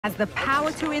Has the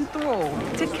power to enthrall,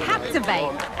 to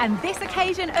captivate, and this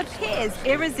occasion appears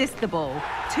irresistible.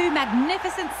 Two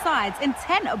magnificent sides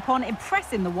intent upon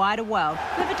impressing the wider world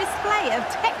with a display of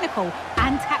technical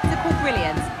and tactical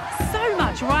brilliance. So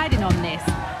much riding on this.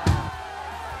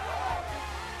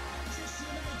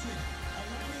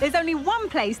 There's only one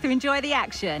place to enjoy the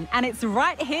action, and it's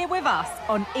right here with us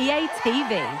on EA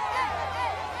TV.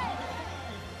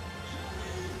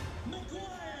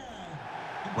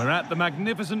 We're at the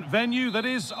magnificent venue that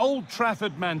is Old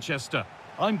Trafford, Manchester.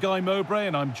 I'm Guy Mowbray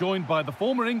and I'm joined by the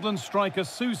former England striker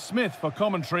Sue Smith for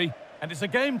commentary. And it's a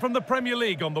game from the Premier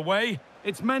League on the way.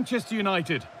 It's Manchester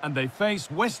United and they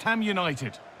face West Ham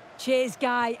United. Cheers,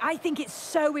 Guy. I think it's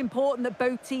so important that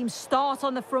both teams start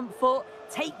on the front foot,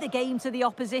 take the game to the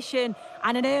opposition,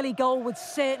 and an early goal would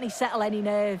certainly settle any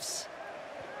nerves.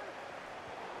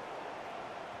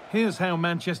 Here's how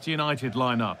Manchester United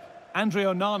line up. Andre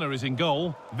Onana is in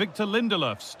goal. Victor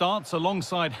Lindelof starts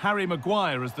alongside Harry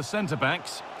Maguire as the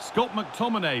centre-backs. Scott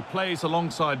McTominay plays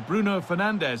alongside Bruno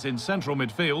Fernandes in central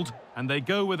midfield. And they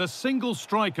go with a single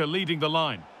striker leading the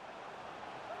line.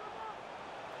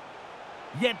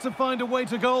 Yet to find a way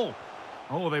to goal.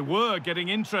 Oh, they were getting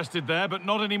interested there, but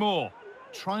not anymore.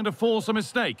 Trying to force a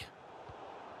mistake.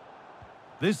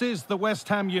 This is the West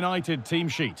Ham United team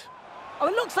sheet. Oh,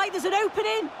 it looks like there's an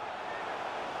opening.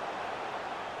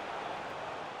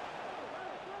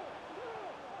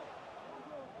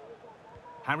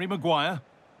 Harry Maguire.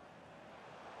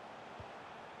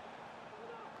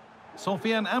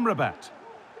 Sofiane Amrabat.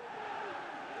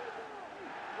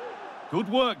 Good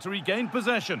work to regain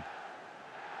possession.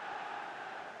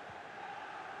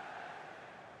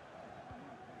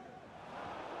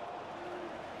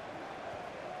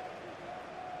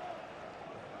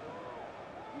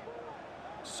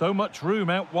 So much room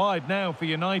out wide now for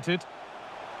United.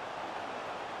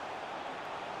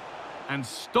 And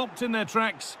stopped in their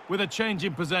tracks with a change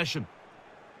in possession.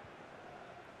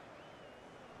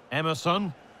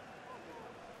 Emerson.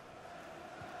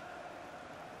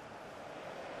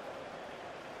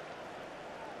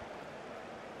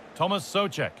 Thomas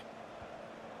Souček.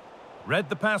 Read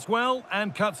the pass well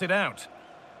and cuts it out.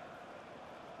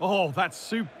 Oh, that's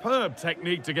superb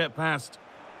technique to get past.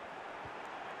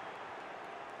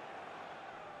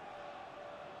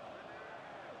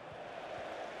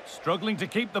 Struggling to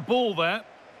keep the ball there.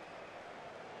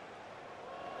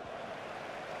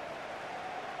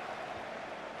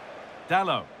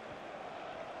 Dalot.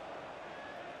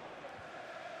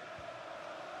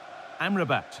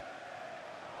 Amrabat.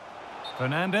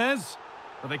 Fernandes.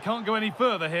 But they can't go any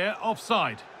further here.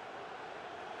 Offside.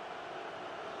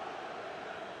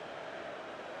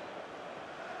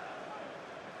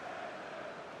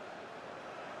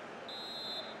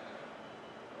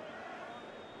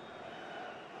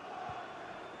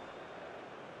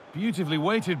 Beautifully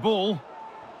weighted ball.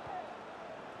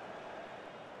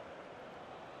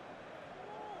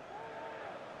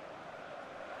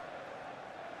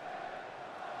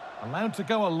 Allowed to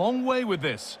go a long way with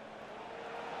this.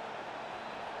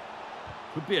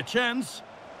 Could be a chance.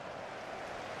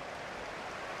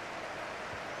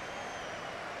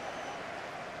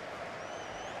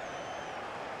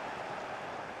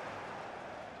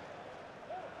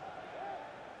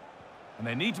 And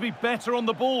they need to be better on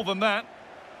the ball than that.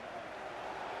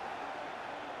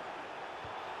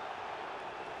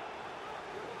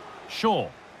 Shaw.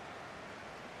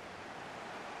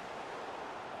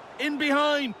 In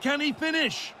behind, can he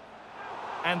finish?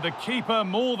 And the keeper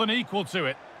more than equal to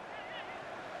it.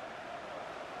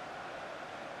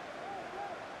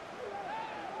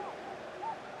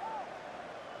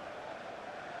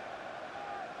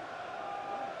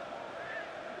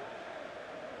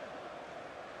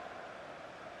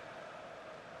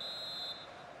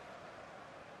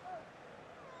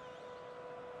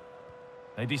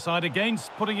 They decide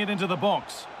against putting it into the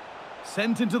box.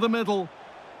 Sent into the middle.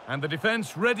 And the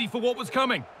defence ready for what was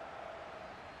coming.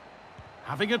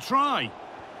 Having a try.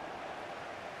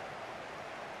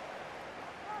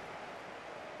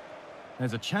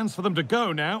 There's a chance for them to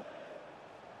go now.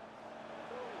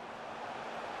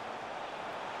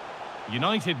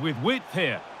 United with width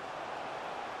here.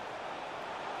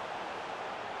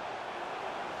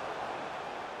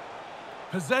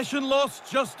 Possession lost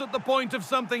just at the point of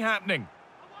something happening.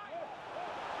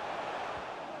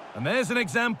 And there's an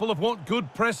example of what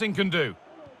good pressing can do.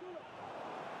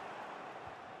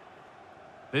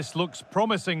 This looks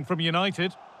promising from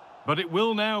United, but it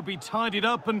will now be tidied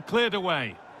up and cleared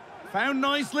away. Found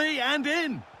nicely and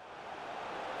in.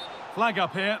 Flag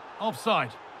up here,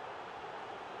 offside.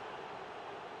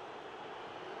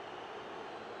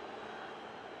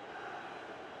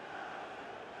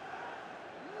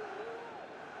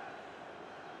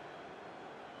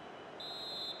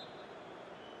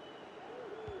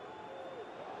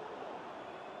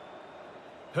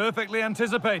 Perfectly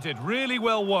anticipated, really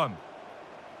well won.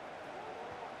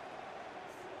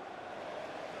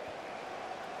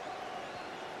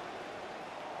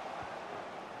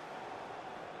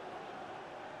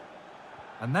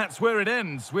 And that's where it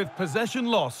ends, with possession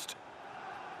lost.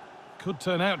 Could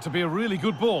turn out to be a really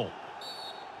good ball.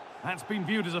 That's been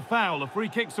viewed as a foul, a free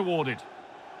kick's awarded.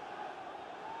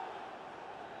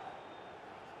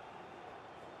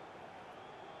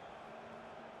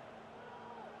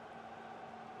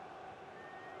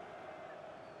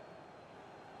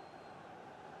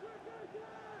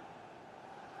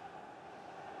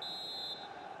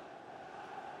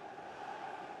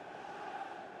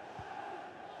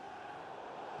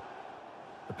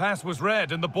 The pass was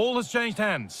read and the ball has changed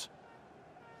hands.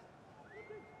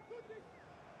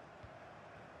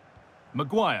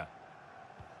 Maguire.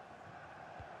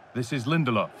 This is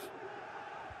Lindelof.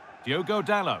 Diogo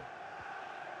Dalot.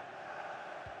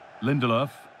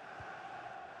 Lindelof.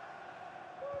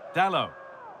 Dalot.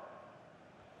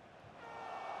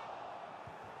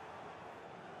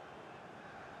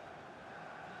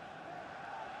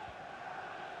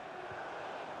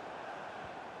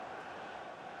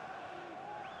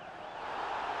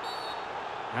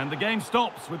 And the game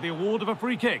stops with the award of a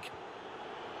free kick.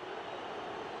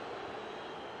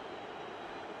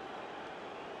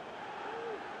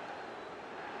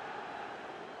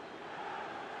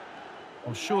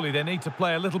 Well, surely they need to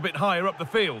play a little bit higher up the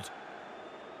field.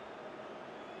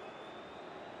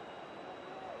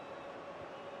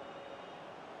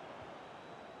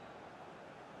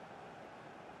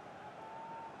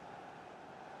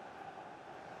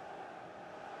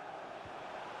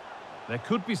 There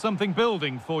could be something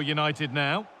building for United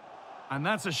now. And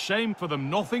that's a shame for them,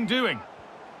 nothing doing.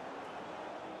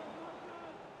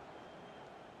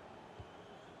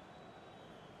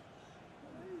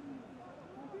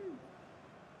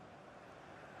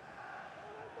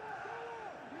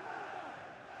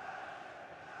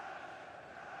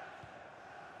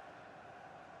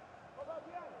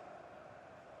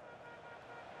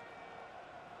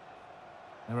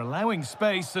 They're allowing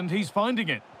space and he's finding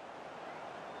it.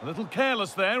 A little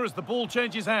careless there as the ball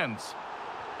changes hands.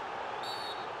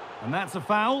 And that's a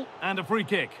foul and a free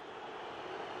kick.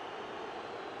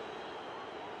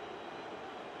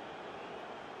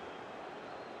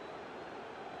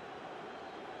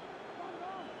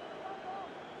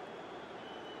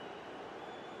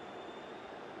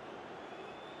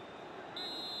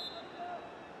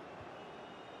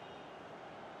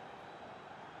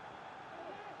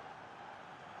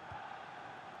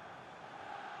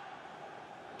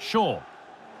 Shaw.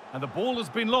 And the ball has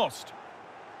been lost.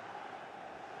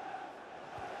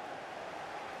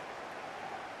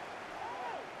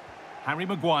 Harry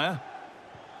Maguire.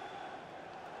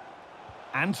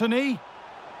 Anthony.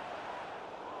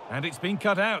 And it's been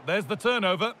cut out. There's the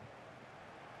turnover.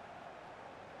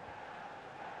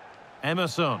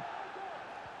 Emerson.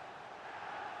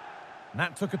 And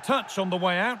that took a touch on the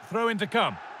way out. Throw in to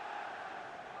come.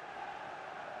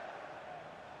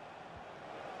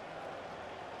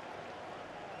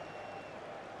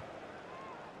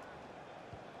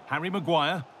 Harry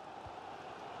Maguire.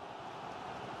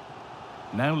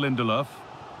 Now Lindelof.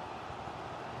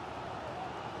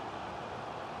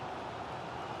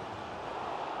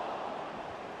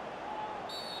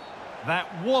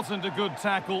 That wasn't a good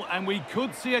tackle, and we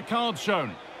could see a card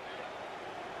shown.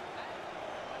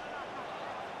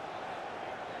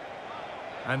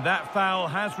 And that foul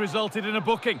has resulted in a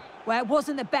booking. Well, it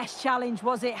wasn't the best challenge,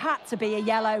 was it? Had to be a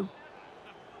yellow.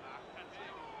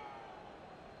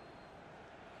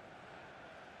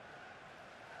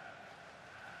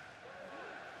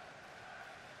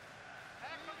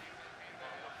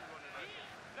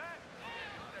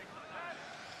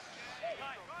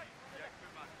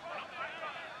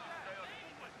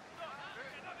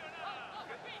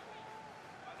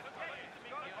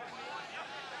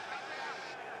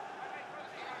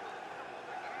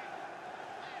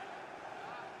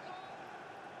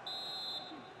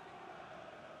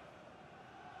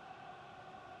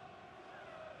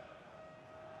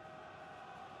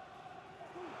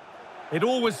 It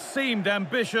always seemed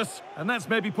ambitious, and that's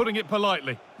maybe putting it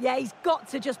politely. Yeah, he's got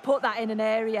to just put that in an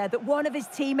area that one of his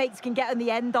teammates can get on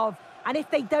the end of. And if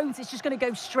they don't, it's just going to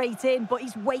go straight in, but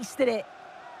he's wasted it.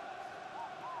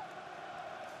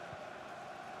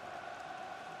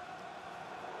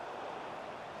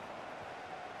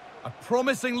 A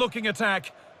promising-looking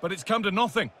attack, but it's come to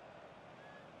nothing.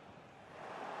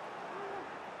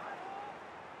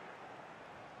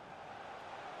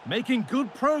 Making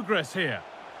good progress here.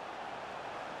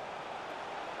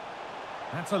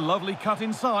 That's a lovely cut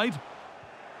inside.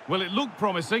 Well, it looked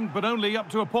promising, but only up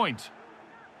to a point.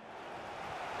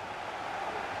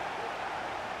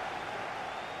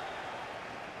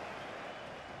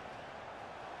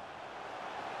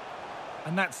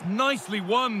 And that's nicely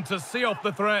won to see off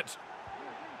the threat.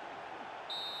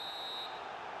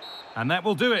 And that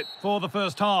will do it for the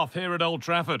first half here at Old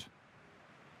Trafford.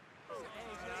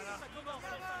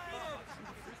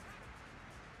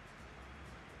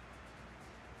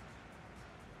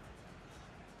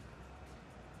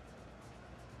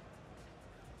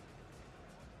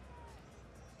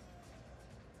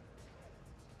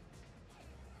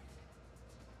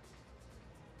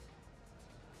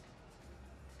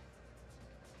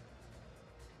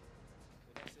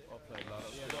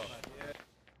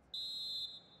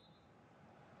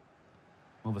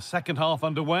 Well, the second half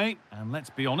underway, and let's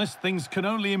be honest, things can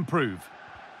only improve.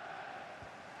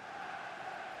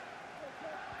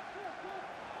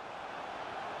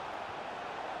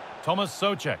 Thomas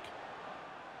Souček.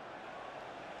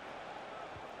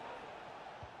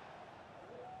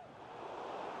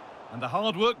 And the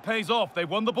hard work pays off. They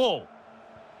won the ball.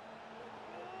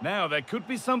 Now, there could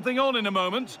be something on in a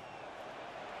moment.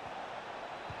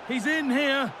 He's in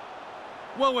here.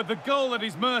 Well, with the goal at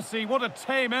his mercy, what a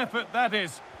tame effort that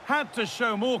is. Had to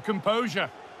show more composure.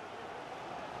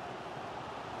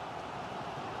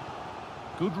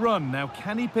 Good run. Now,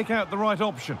 can he pick out the right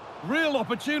option? Real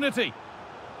opportunity.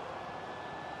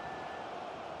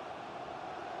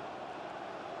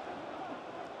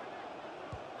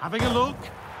 Having a look.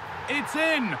 It's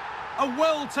in. A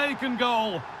well-taken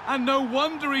goal. And no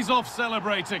wonder he's off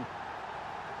celebrating.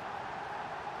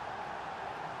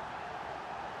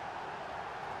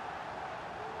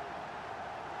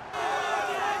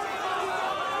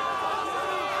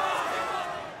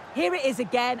 Here it is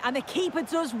again, and the keeper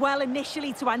does well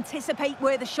initially to anticipate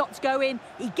where the shot's going.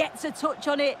 He gets a touch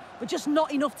on it, but just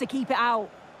not enough to keep it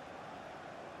out.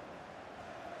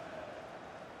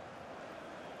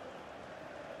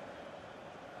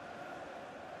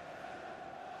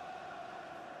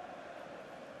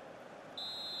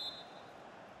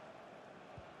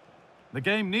 The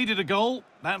game needed a goal.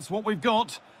 That's what we've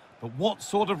got. But what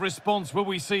sort of response will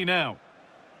we see now?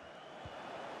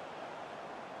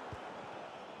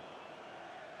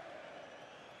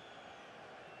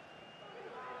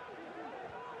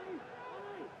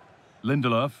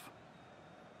 Lindelof.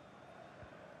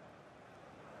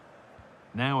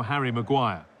 Now Harry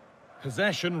Maguire.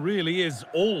 Possession really is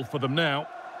all for them now.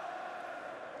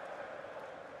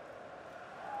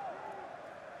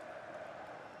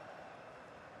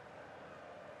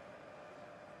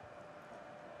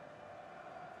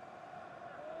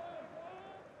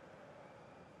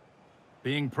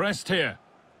 Being pressed here.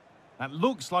 That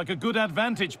looks like a good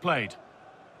advantage played.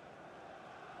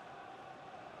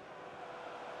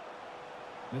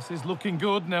 This is looking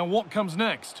good. Now what comes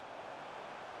next?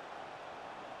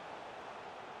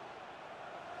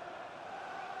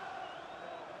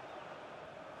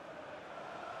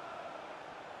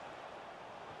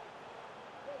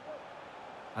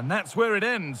 And that's where it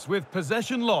ends, with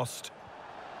possession lost.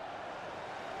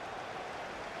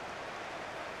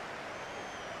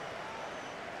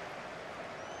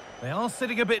 They are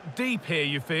sitting a bit deep here,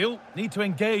 you feel. Need to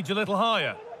engage a little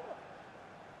higher.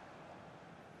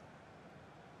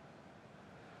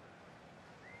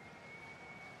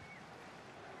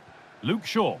 Luke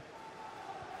Shaw.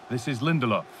 This is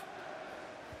Lindelof.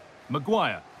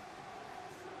 Maguire.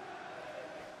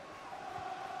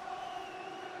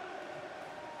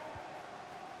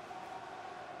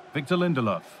 Victor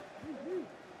Lindelof.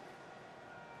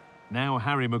 Now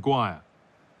Harry Maguire.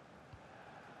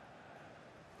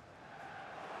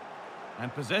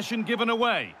 And possession given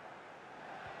away.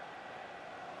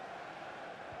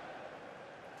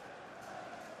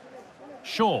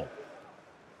 Shaw.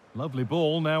 Lovely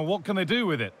ball. Now, what can they do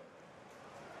with it?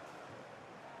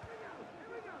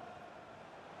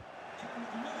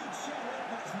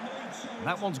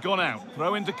 That one's gone out.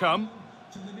 Throw in to come.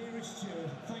 To the nearest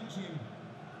steward, thank you.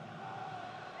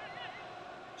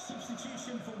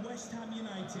 Substitution for West Ham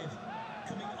United.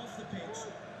 Coming off the pitch,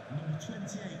 number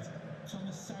 28,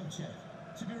 Thomas Souček.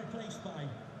 To be replaced by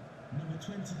number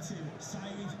 22, Said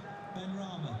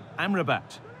Benrahma.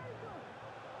 Amrabat.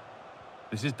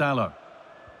 This is Dalot.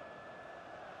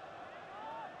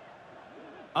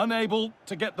 Unable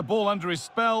to get the ball under his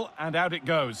spell, and out it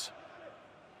goes.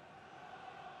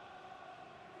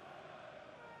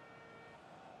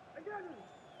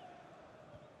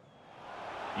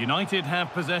 United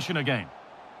have possession again.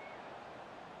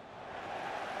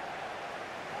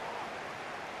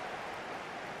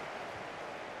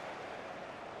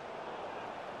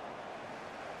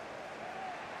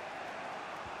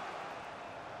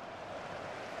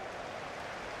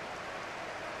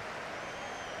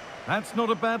 That's not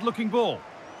a bad-looking ball.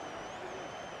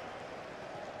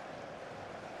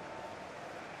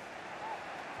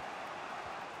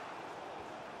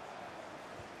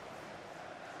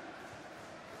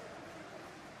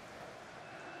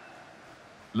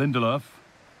 Lindelof.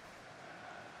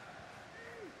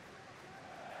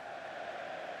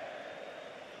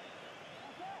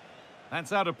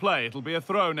 That's out of play. It'll be a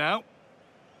throw now.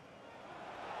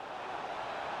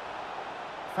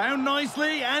 Found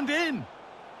nicely and in.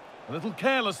 A little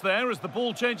careless there as the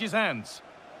ball changes hands.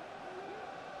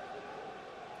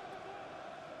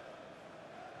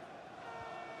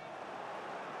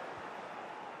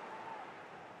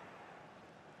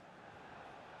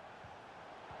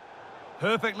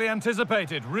 Perfectly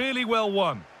anticipated, really well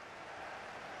won.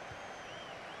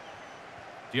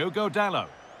 Diogo Dalot.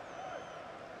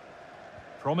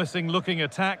 Promising looking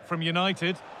attack from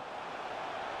United.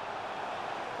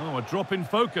 Oh, a drop in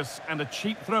focus and a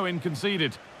cheap throw-in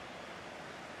conceded.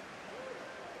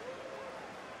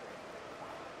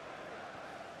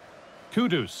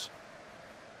 Kudus.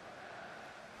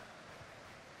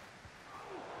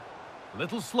 A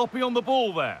little sloppy on the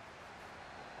ball there.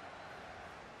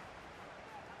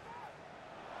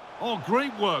 Oh,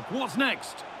 great work. What's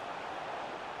next?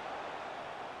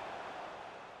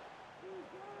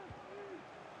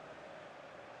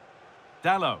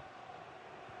 Dalot.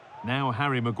 Now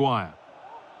Harry Maguire.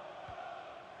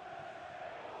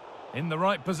 In the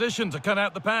right position to cut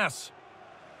out the pass.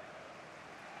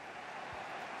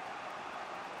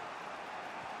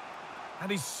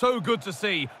 And he's so good to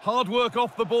see. Hard work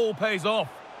off the ball pays off.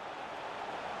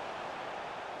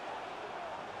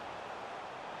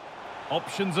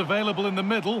 Options available in the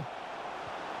middle.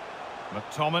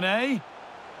 McTominay.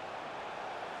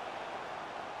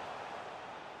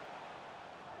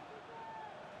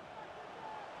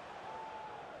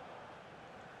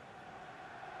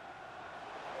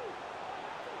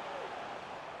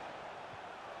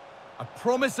 A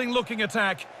promising looking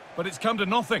attack, but it's come to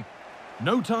nothing.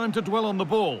 No time to dwell on the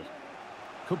ball.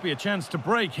 Could be a chance to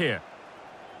break here.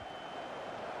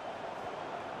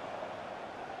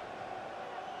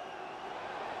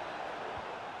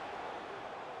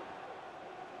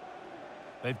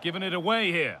 They've given it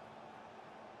away here.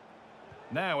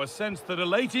 Now a sense that a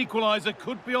late equaliser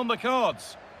could be on the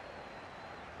cards.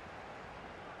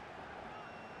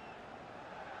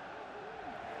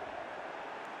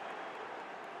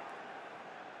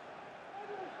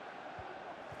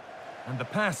 And the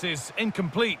pass is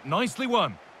incomplete. Nicely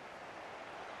won.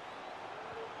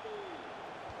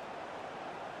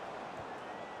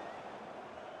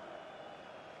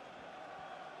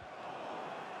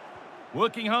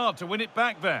 Working hard to win it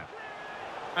back there.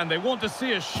 And they want to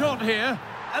see a shot here.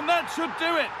 And that should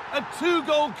do it. A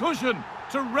two-goal cushion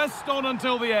to rest on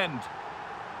until the end.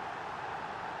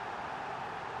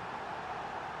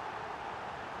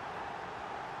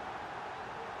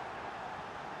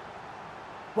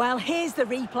 Well, here's the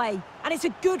replay, and it's a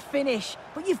good finish,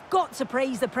 but you've got to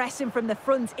praise the pressing from the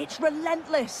front. It's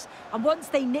relentless, and once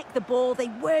they nicked the ball, they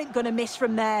weren't going to miss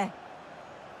from there.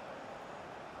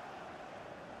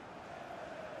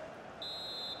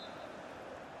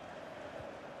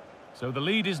 So the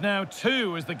lead is now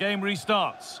 2 as the game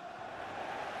restarts.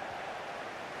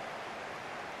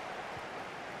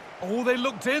 Oh, they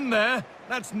looked in there.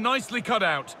 That's nicely cut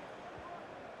out.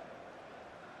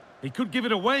 He could give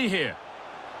it away here.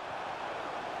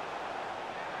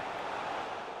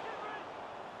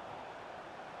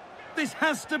 This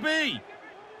has to be.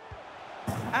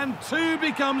 And 2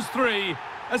 becomes 3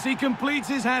 as he completes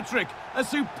his hat-trick. A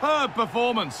superb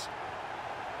performance.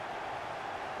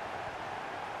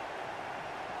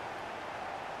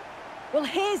 Well,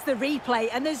 here's the replay,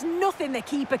 and there's nothing the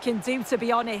keeper can do, to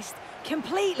be honest.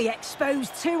 Completely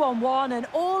exposed 2-on-1, and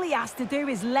all he has to do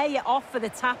is lay it off for the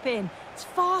tap-in. It's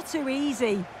far too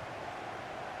easy.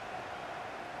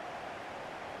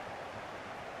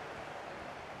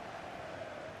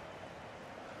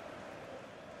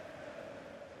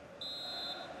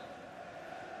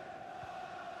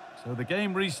 So the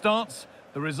game restarts,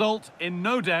 the result in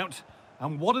no doubt,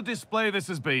 and what a display this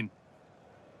has been.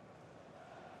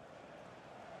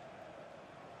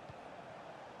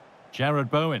 Jared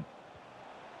Bowen.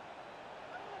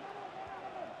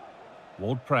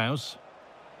 Ward-Prowse.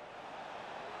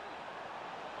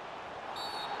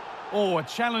 Oh, a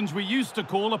challenge we used to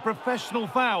call a professional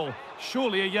foul.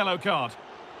 Surely a yellow card.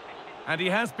 And he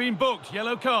has been booked,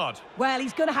 yellow card. Well,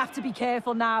 he's going to have to be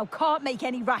careful now. Can't make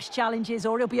any rash challenges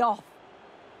or he'll be off.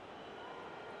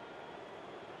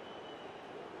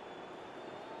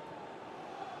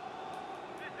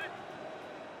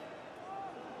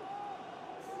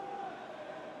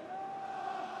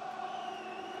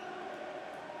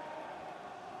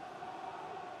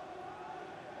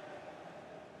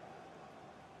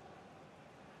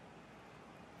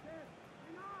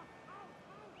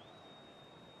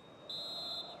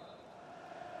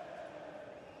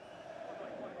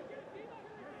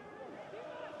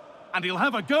 And he'll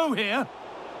have a go here.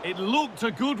 It looked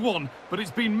a good one, but it's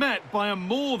been met by a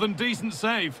more than decent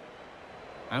save.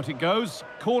 Out it goes,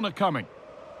 corner coming.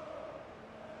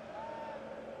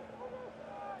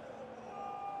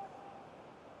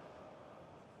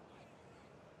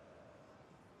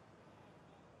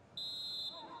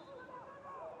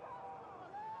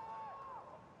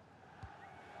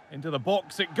 Into the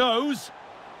box it goes,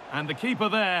 and the keeper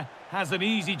there has an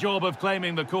easy job of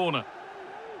claiming the corner.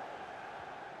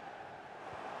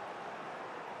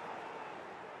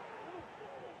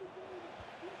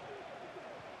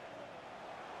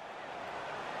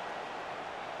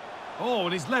 Oh,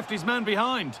 and he's left his man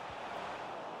behind.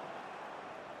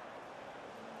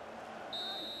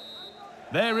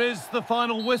 There is the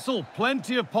final whistle.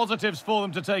 Plenty of positives for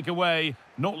them to take away,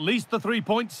 not least the 3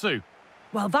 points, Sue.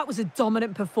 Well, that was a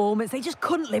dominant performance. They just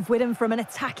couldn't live with him from an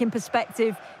attacking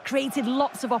perspective. Created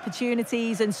lots of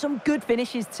opportunities and some good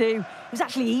finishes too. It was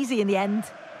actually easy in the end.